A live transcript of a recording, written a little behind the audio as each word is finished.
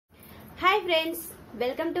Hi friends,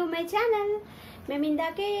 welcome to my channel. మేము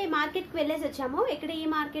ఇందాకే మార్కెట్కి వెళ్ళేసి వచ్చాము. ఇక్కడ ఈ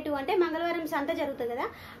మార్కెట్ అంటే మంగళవారం సంత జరుగుతుంది కదా,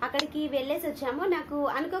 అక్కడికి వెళ్ళేసి వచ్చాము. నాకు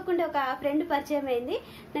అనుకోకుండా ఒక ఫ్రెండ్ పరిచయం అయింది.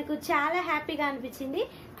 నాకు చాలా హ్యాపీగా అనిపించింది.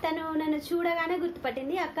 తను నన్ను చూడగానే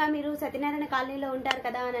గుర్తుపట్టింది. అక్క, మీరు సత్యనారాయణ కాలనీలో ఉంటారు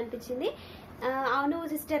కదా అని అనిపించింది. అవును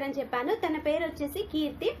సిస్టర్ అని చెప్పాను. తన పేరు వచ్చేసి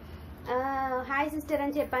కీర్తి. హాయ్ సిస్టర్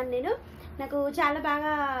అని చెప్పాను నేను. నాకు చాలా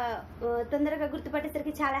బాగా తొందరగా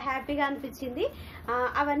గుర్తుపట్టేసరికి చాలా హ్యాపీగా అనిపించింది.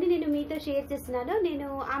 అవన్నీ నేను మీతో షేర్ చేస్తున్నాను. నేను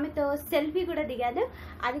ఆమెతో సెల్ఫీ కూడా దిగాను,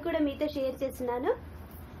 అది కూడా మీతో షేర్ చేస్తున్నాను.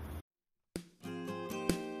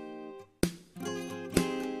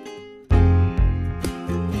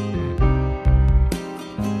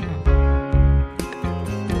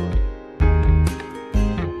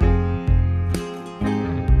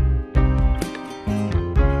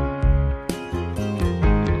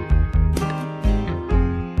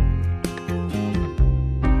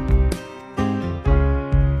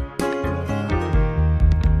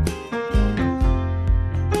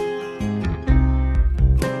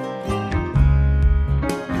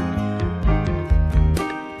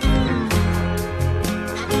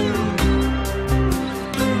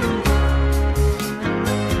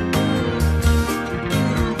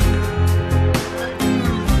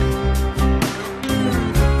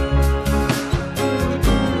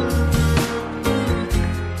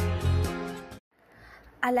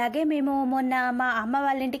 అలాగే మేము మొన్న మా అమ్మ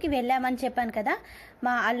వాళ్ళ ఇంటికి వెళ్ళామని చెప్పాను కదా.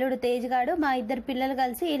 మా అల్లుడు తేజ్గాడు, మా ఇద్దరు పిల్లలు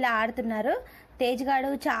కలిసి ఇలా ఆడుతున్నారు. తేజ్గాడు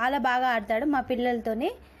చాలా బాగా ఆడతాడు మా పిల్లలతోని.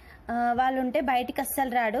 వాళ్ళు ఉంటే బయటికి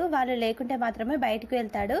అస్సలు రాడు, వాళ్ళు లేకుంటే మాత్రమే బయటికి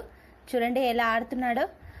వెళ్తాడు. చూడండి ఎలా ఆడుతున్నాడో.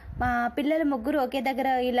 మా పిల్లలు ముగ్గురు ఒకే దగ్గర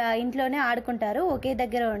ఇలా ఇంట్లోనే ఆడుకుంటారు, ఒకే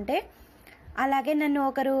దగ్గర ఉంటే. అలాగే నన్ను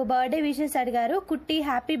ఒకరు బర్త్డే విషెస్ అడిగారు. కుట్టి,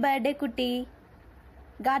 హ్యాపీ బర్త్డే కుట్టి,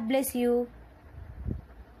 గాడ్ బ్లెస్ యూ.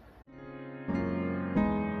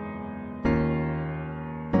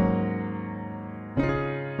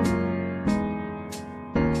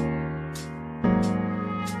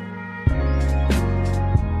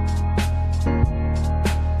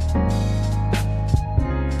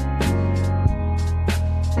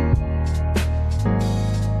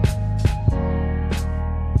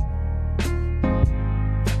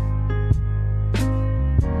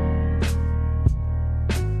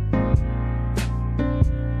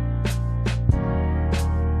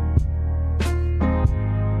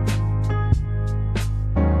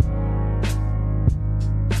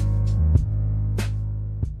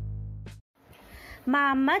 మా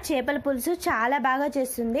అమ్మ చేపల పులుసు చాలా బాగా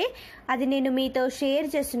చేస్తుంది. అది నేను మీతో షేర్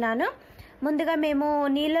చేస్తున్నాను. ముందుగా మేము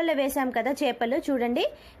నీళ్ళలో వేసాం కదా చేపలు, చూడండి.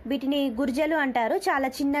 వీటిని గుర్జలు అంటారు. చాలా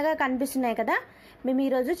చిన్నగా కనిపిస్తున్నాయి కదా. మేము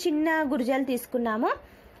ఈరోజు చిన్న గుర్జలు తీసుకున్నాము.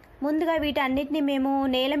 ముందుగా వీటన్నిటిని మేము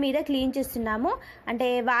నేల మీద క్లీన్ చేస్తున్నాము. అంటే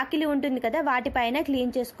వాకిలి ఉంటుంది కదా, వాటిపైన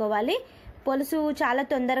క్లీన్ చేసుకోవాలి. పులుసు చాలా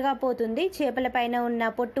తొందరగా పోతుంది, చేపల పైన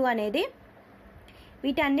ఉన్న పొట్టు అనేది.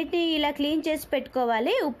 వీటన్నిటిని ఇలా క్లీన్ చేసి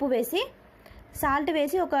పెట్టుకోవాలి. ఉప్పు వేసి, సాల్ట్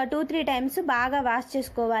వేసి ఒక 2-3 టైమ్స్ బాగా వాష్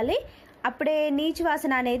చేసుకోవాలి. అప్పుడే నీచు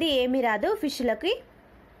వాసన అనేది ఏమీ రాదు ఫిష్లకి.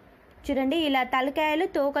 చూడండి, ఇలా తలకాయలు,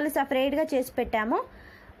 తోకలు సపరేట్గా చేసి పెట్టాము.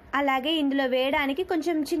 అలాగే ఇందులో వేయడానికి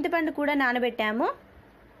కొంచెం చింతపండు కూడా నానబెట్టాము.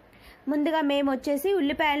 ముందుగా మేము వచ్చేసి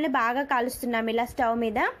ఉల్లిపాయలని బాగా కాలుస్తున్నాము ఇలా స్టవ్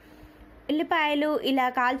మీద. ఉల్లిపాయలు ఇలా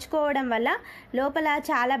కాల్చుకోవడం వల్ల లోపల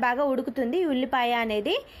చాలా బాగా ఉడుకుతుంది ఉల్లిపాయ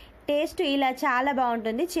అనేది. టేస్ట్ ఇలా చాలా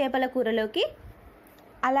బాగుంటుంది చేపల కూరలోకి.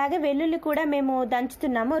 అలాగే వెల్లుల్లి కూడా మేము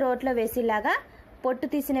దంచుతున్నాము రోట్లో వేసేలాగా, పొట్టు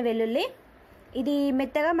తీసిన వెల్లుల్లి. ఇది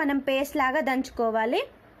మెత్తగా మనం పేస్ట్ లాగా దంచుకోవాలి.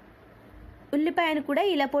 ఉల్లిపాయను కూడా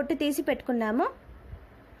ఇలా పొట్టు తీసి పెట్టుకున్నాము.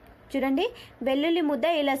 చూడండి, వెల్లుల్లి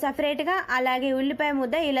ముద్ద ఇలా సపరేట్గా, అలాగే ఉల్లిపాయ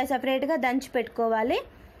ముద్ద ఇలా సపరేట్గా దంచి పెట్టుకోవాలి.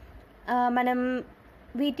 మనం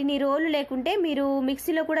వీటిని రోలు లేకుంటే మీరు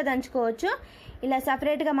మిక్సీలో కూడా దంచుకోవచ్చు. ఇలా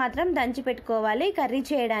సపరేట్గా మాత్రం దంచి పెట్టుకోవాలి కర్రీ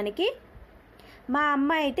చేయడానికి. మా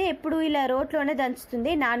అమ్మ అయితే ఎప్పుడు ఇలా రోట్లోనే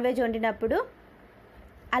దంచుతుంది నాన్ వెజ్ వండినప్పుడు.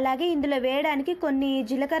 అలాగే ఇందులో వేయడానికి కొన్ని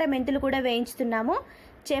జీలకర్ర మెంతులు కూడా వేయించుతున్నాము.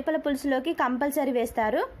 చేపల పులుసులోకి కంపల్సరీ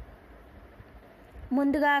వేస్తారు.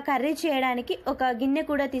 ముందుగా కర్రీ చేయడానికి ఒక గిన్నె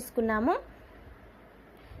కూడా తీసుకున్నాము.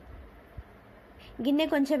 గిన్నె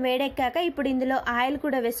కొంచెం వేడెక్కాక ఇప్పుడు ఇందులో ఆయిల్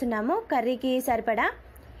కూడా వేస్తున్నాము కర్రీకి సరిపడా.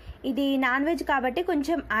 ఇది నాన్ వెజ్ కాబట్టి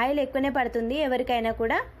కొంచెం ఆయిల్ ఎక్కువనే పడుతుంది ఎవరికైనా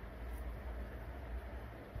కూడా.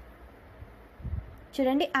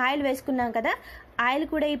 చూడండి, ఆయిల్ వేసుకున్నాం కదా, ఆయిల్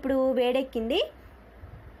కూడా ఇప్పుడు వేడెక్కింది.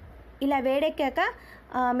 ఇలా వేడెక్కాక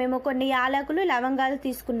మేము కొన్ని యాలకులు, లవంగాలు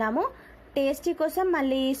తీసుకున్నాము. టేస్టీ కోసం,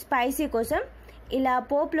 మళ్ళీ స్పైసీ కోసం ఇలా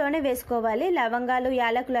పోపులోనే వేసుకోవాలి లవంగాలు,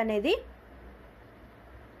 యాలకులు అనేది.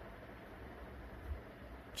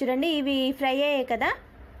 చూడండి, ఇవి ఫ్రై అయ్యాయి కదా.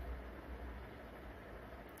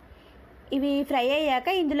 ఇవి ఫ్రై అయ్యాక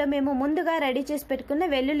ఇందులో మేము ముందుగా రెడీ చేసి పెట్టుకున్న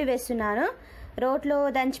వెల్లుల్లి వేస్తున్నాను, రోట్లో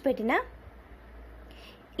దంచిపెట్టిన.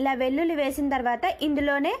 ఇలా వెల్లుల్లి వేసిన తర్వాత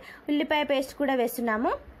ఇందులోనే ఉల్లిపాయ పేస్ట్ కూడా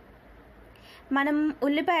వేస్తున్నాము. మనం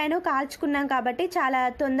ఉల్లిపాయను కాల్చుకున్నాం కాబట్టి చాలా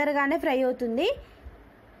తొందరగానే ఫ్రై అవుతుంది.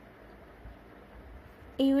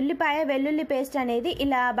 ఈ ఉల్లిపాయ వెల్లుల్లి పేస్ట్ అనేది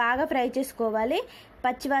ఇలా బాగా ఫ్రై చేసుకోవాలి,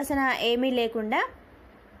 పచ్చివాసన ఏమీ లేకుండా.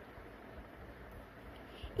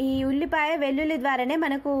 ఈ ఉల్లిపాయ వెల్లుల్లి ద్వారానే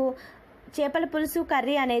మనకు చేపల పులుసు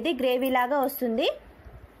కర్రీ అనేది గ్రేవీ లాగా వస్తుంది.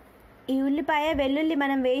 ఈ ఉల్లిపాయ వెల్లుల్లి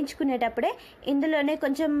మనం వేయించుకునేటప్పుడే ఇందులోనే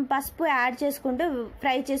కొంచెం పసుపు యాడ్ చేసుకుంటూ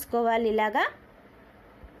ఫ్రై చేసుకోవాలి. ఇలాగా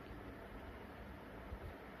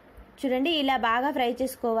చూడండి, ఇలా బాగా ఫ్రై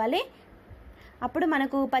చేసుకోవాలి. అప్పుడు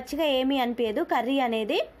మనకు పచ్చిగా ఏమీ అనిపించదు కర్రీ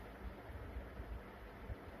అనేది.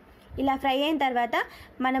 ఇలా ఫ్రై అయిన తర్వాత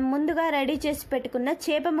మనం ముందుగా రెడీ చేసి పెట్టుకున్న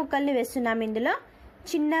చేప ముక్కల్ని వేస్తున్నాం. ఇందులో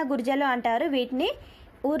చిన్న గుర్జలు అంటారు వీటిని.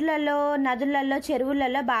 ఊర్లలో, నదులలో,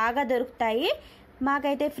 చెరువులలో బాగా దొరుకుతాయి.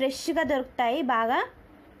 మాకైతే ఫ్రెష్గా దొరుకుతాయి బాగా.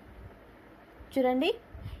 చూడండి,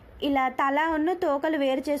 ఇలా తల ఉన్న తోకలు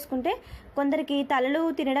వేరు చేసుకుంటే కొందరికి తలలు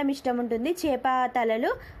తినడం ఇష్టం ఉంటుంది, చేప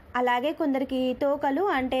తలలు. అలాగే కొందరికి తోకలు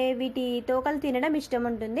అంటే వీటి తోకలు తినడం ఇష్టం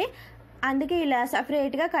ఉంటుంది, అందుకే ఇలా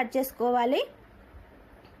సపరేట్గా కట్ చేసుకోవాలి.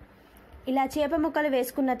 ఇలా చేప ముక్కలు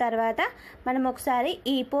వేసుకున్న తర్వాత మనం ఒకసారి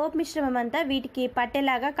ఈ పోపు మిశ్రమం అంతా వీటికి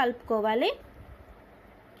పట్టేలాగా కలుపుకోవాలి.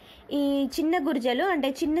 ఈ చిన్న గుర్జలు అంటే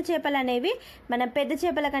చిన్న చేపలు అనేవి మన పెద్ద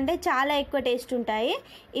చేపల కంటే చాలా ఎక్కువ టేస్ట్ ఉంటాయి.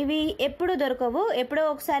 ఇవి ఎప్పుడు దొరకవు, ఎప్పుడో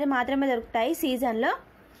ఒకసారి మాత్రమే దొరుకుతాయి సీజన్లో.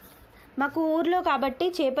 మాకు ఊర్లో కాబట్టి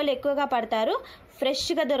చేపలు ఎక్కువగా పడతారు,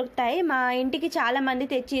 ఫ్రెష్గా దొరుకుతాయి. మా ఇంటికి చాలామంది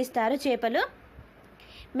తెచ్చి ఇస్తారు చేపలు.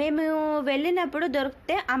 మేము వెళ్ళినప్పుడు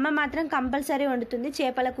దొరికితే అమ్మ మాత్రం కంపల్సరీ వండుతుంది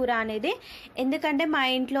చేపల కూర అనేది. ఎందుకంటే మా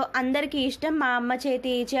ఇంట్లో అందరికీ ఇష్టం మా అమ్మ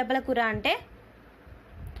చేతి చేపల కూర అంటే.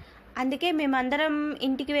 అందుకే మేమందరం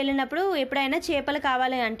ఇంటికి వెళ్ళినప్పుడు ఎప్పుడైనా చేపలు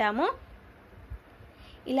కావాలి అంటాము.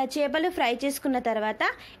 ఇలా చేపలు ఫ్రై చేసుకున్న తర్వాత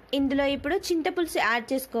ఇందులో ఇప్పుడు చింతపులుసు యాడ్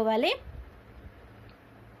చేసుకోవాలి.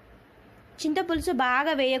 చింతపులుసు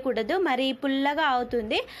బాగా వేయకూడదు, మరి పుల్లగా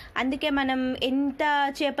అవుతుంది. అందుకే మనం ఎంత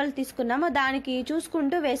చేపలు తీసుకున్నామో దానికి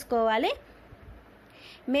చూసుకుంటూ వేసుకోవాలి.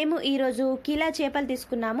 మేము ఈరోజు కిలో చేపలు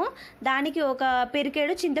తీసుకున్నాము, దానికి ఒక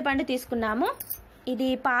పెరికేడు చింతపండు తీసుకున్నాము. ఇది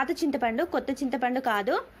పాత చింతపండు, కొత్త చింతపండు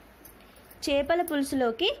కాదు. చేపల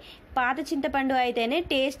పులుసులోకి పాత చింతపండు అయితేనే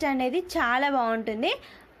టేస్ట్ అనేది చాలా బాగుంటుంది.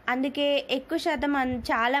 అందుకే ఎక్కువ శాతం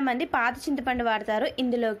చాలామంది పాత చింతపండు వాడతారు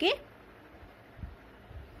ఇందులోకి.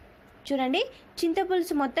 చూడండి,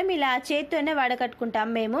 చింతపులుసు మొత్తం ఇలా చేత్తోనే వడకట్టుకుంటాం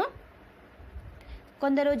మేము.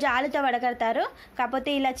 కొందరు జాలితో వడకడతారు,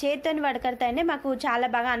 కాకపోతే ఇలా చేత్తోని వడకడతానే మాకు చాలా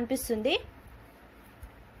బాగా అనిపిస్తుంది.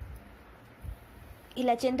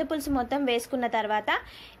 ఇలా చింతపులుసు మొత్తం వేసుకున్న తర్వాత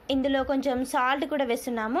ఇందులో కొంచెం సాల్ట్ కూడా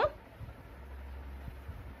వేస్తున్నాము.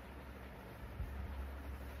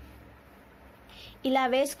 ఇలా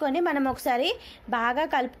వేసుకొని మనం ఒకసారి బాగా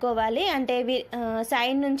కలుపుకోవాలి. అంటే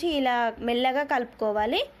సైడ్ నుంచి ఇలా మెల్లగా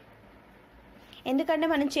కలుపుకోవాలి. ఎందుకంటే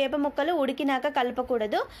మనం చేప ముక్కలు ఉడికినాక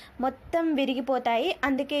కలపకూడదు, మొత్తం విరిగిపోతాయి.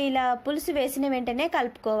 అందుకే ఇలా పులుసు వేసిన వెంటనే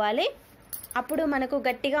కలుపుకోవాలి, అప్పుడు మనకు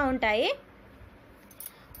గట్టిగా ఉంటాయి.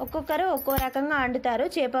 ఒక్కొక్కరు ఒక్కో రకంగా వండుతారు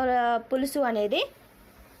చేపల పులుసు అనేది.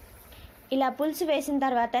 ఇలా పులుసు వేసిన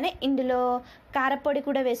తర్వాతనే ఇందులో కారపొడి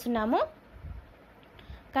కూడా వేస్తున్నాము.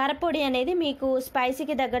 కారపొడి అనేది మీకు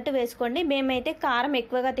స్పైసీకి తగ్గట్టు వేసుకోండి. మేమైతే కారం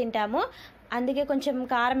ఎక్కువగా తింటాము, అందుకే కొంచెం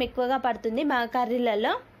కారం ఎక్కువగా పడుతుంది మా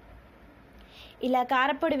కర్రీలలో. ఇలా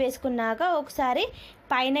కారపొడి వేసుకున్నాక ఒకసారి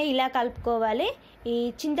పైన ఇలా కలుపుకోవాలి. ఈ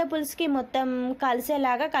చింతపులుసుకి మొత్తం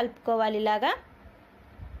కలిసేలాగా కలుపుకోవాలి ఇలాగా.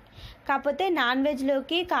 కాకపోతే నాన్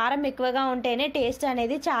వెజ్లోకి కారం ఎక్కువగా ఉంటేనే టేస్ట్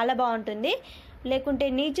అనేది చాలా బాగుంటుంది, లేకుంటే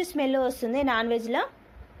నీచు స్మెల్ వస్తుంది నాన్ వెజ్లో.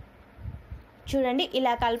 చూడండి,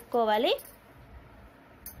 ఇలా కలుపుకోవాలి.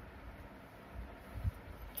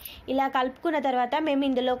 ఇలా కలుపుకున్న తర్వాత మేము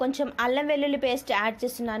ఇందులో కొంచెం అల్లం వెల్లుల్లి పేస్ట్ యాడ్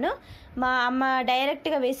చేస్తున్నాను. మా అమ్మ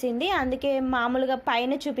డైరెక్ట్గా వేసింది, అందుకే మామూలుగా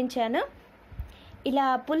పైన చూపించాను. ఇలా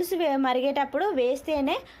పులుసు మరిగేటప్పుడు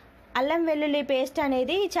వేస్తేనే అల్లం వెల్లుల్లి పేస్ట్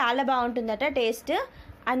అనేది చాలా బాగుంటుందట టేస్ట్,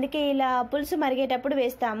 అందుకే ఇలా పులుసు మరిగేటప్పుడు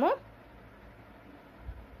వేస్తాము.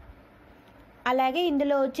 అలాగే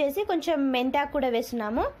ఇందులో వచ్చేసి కొంచెం మెంతాకు కూడా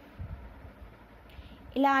వేస్తున్నాము.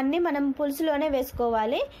 ఇలా అన్నీ మనం పులుసులోనే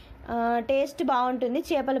వేసుకోవాలి, టేస్ట్ బాగుంటుంది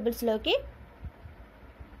చేపల పులుసులోకి.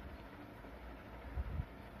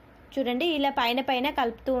 చూడండి, ఇలా పైన పైన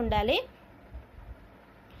కలుపుతూ ఉండాలి.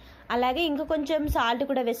 అలాగే ఇంకా కొంచెం సాల్ట్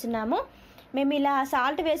కూడా వేస్తున్నాము. మేము ఇలా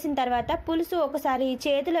సాల్ట్ వేసిన తర్వాత పులుసు ఒకసారి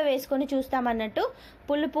చేతిలో వేసుకొని చూస్తామన్నట్టు,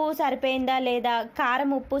 పులుపు సరిపోయిందా లేదా,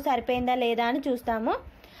 కారం ఉప్పు సరిపోయిందా లేదా అని చూస్తాము.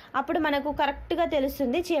 అప్పుడు మనకు కరెక్ట్గా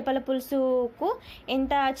తెలుస్తుంది చేపల పులుసుకు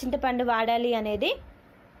ఎంత చింతపండు వాడాలి అనేది.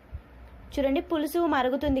 చూడండి పులుసు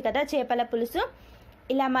మరుగుతుంది కదా, చేపల పులుసు.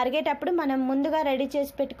 ఇలా మరిగేటప్పుడు మనం ముందుగా రెడీ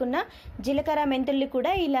చేసి పెట్టుకున్న జీలకర్ర మెంతుల్ని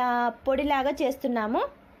కూడా ఇలా పొడిలాగా చేస్తున్నాము.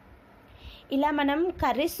 ఇలా మనం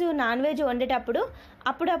కర్రీస్ నాన్ వెజ్ వండేటప్పుడు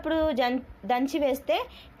అప్పుడప్పుడు దంచి వేస్తే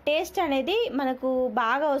టేస్ట్ అనేది మనకు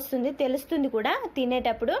బాగా వస్తుంది, తెలుస్తుంది కూడా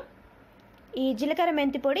తినేటప్పుడు. ఈ జీలకర్ర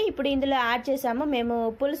మెంతి పొడి ఇప్పుడు ఇందులో యాడ్ చేసాము. మేము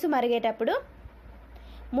పులుసు మరిగేటప్పుడు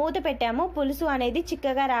మూత పెట్టాము, పులుసు అనేది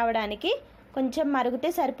చిక్కగా రావడానికి. కొంచెం మరిగితే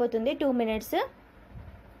సరిపోతుంది, 2 మినిట్స్.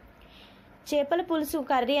 చేపల పులుసు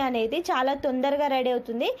కర్రీ అనేది చాలా తొందరగా రెడీ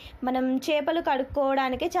అవుతుంది. మనం చేపలు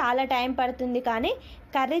కడుక్కోవడానికి చాలా టైం పడుతుంది, కానీ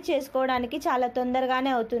కర్రీ చేసుకోవడానికి చాలా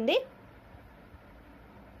తొందరగానే అవుతుంది.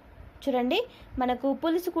 చూడండి మనకు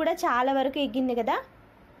పులుసు కూడా చాలా వరకు ఎగ్గింది కదా.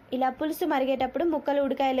 ఇలా పులుసు మరిగేటప్పుడు ముక్కలు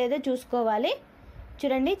ఉడికాయో లేదో చూసుకోవాలి.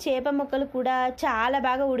 చూడండి చేప ముక్కలు కూడా చాలా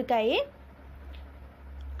బాగా ఉడికాయి.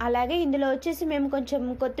 అలాగే ఇందులో వచ్చేసి మేము కొంచెం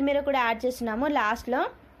కొత్తిమీర కూడా యాడ్ చేస్తున్నాము లాస్ట్లో.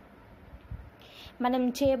 మనం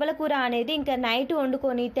చేపల కూర అనేది ఇంకా నైట్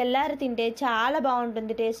వండుకొని తెల్లారి తింటే చాలా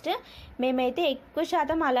బాగుంటుంది టేస్ట్. మేమైతే ఎక్కువ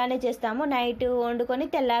శాతం అలానే చేస్తాము, నైట్ వండుకొని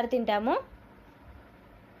తెల్లారి తింటాము.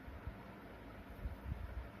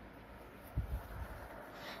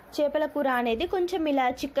 చేపల కూర అనేది కొంచెం ఇలా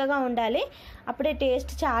చిక్కగా ఉండాలి, అప్పుడే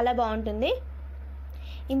టేస్ట్ చాలా బాగుంటుంది.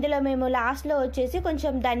 ఇందులో మేము లాస్ట్లో వచ్చేసి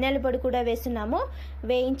కొంచెం ధనియాల పొడి కూడా వేస్తున్నాము,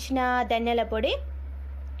 వేయించిన ధనియాల పొడి.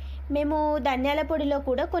 మేము ధనియాల పొడిలో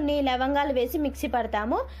కూడా కొన్ని లవంగాలు వేసి మిక్సీ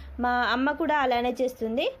పడతాము. మా అమ్మ కూడా అలానే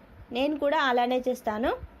చేస్తుంది, నేను కూడా అలానే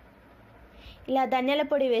చేస్తాను. ఇలా ధనియాల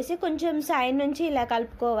పొడి వేసి కొంచెం సైడ్ నుంచి ఇలా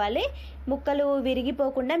కలుపుకోవాలి, ముక్కలు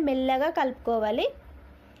విరిగిపోకుండా మెల్లగా కలుపుకోవాలి.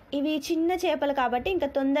 ఇవి చిన్న చేపలు కాబట్టి ఇంకా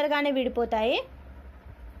తొందరగానే విడిపోతాయి.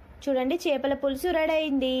 చూడండి చేపల పులుసు రెడీ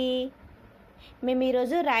అయింది. మేము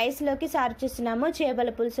ఈరోజు రైస్లోకి సర్వ్ చేస్తున్నాము చేపల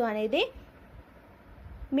పులుసు అనేది.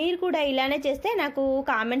 మీరు కూడా ఇలానే చేస్తే నాకు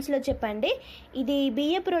కామెంట్స్లో చెప్పండి. ఇది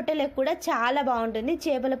బియ్యపు రొట్టెలకు కూడా చాలా బాగుంటుంది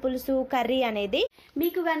చేపల పులుసు కర్రీ అనేది.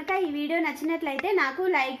 మీకు కనుక ఈ వీడియో నచ్చినట్లయితే నాకు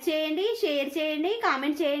లైక్ చేయండి, షేర్ చేయండి,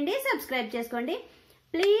 కామెంట్ చేయండి, సబ్స్క్రైబ్ చేసుకోండి.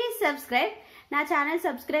 Please subscribe. నా ఛానల్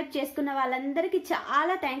సబ్స్క్రైబ్ చేసుకున్న వాళ్ళందరికీ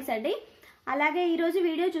చాలా థ్యాంక్స్ అండి. అలాగే ఈరోజు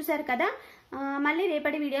వీడియో చూసారు కదా, మళ్ళీ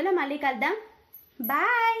రేపటి వీడియోలో మళ్ళీ కలుద్దాం.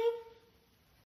 బాయ్.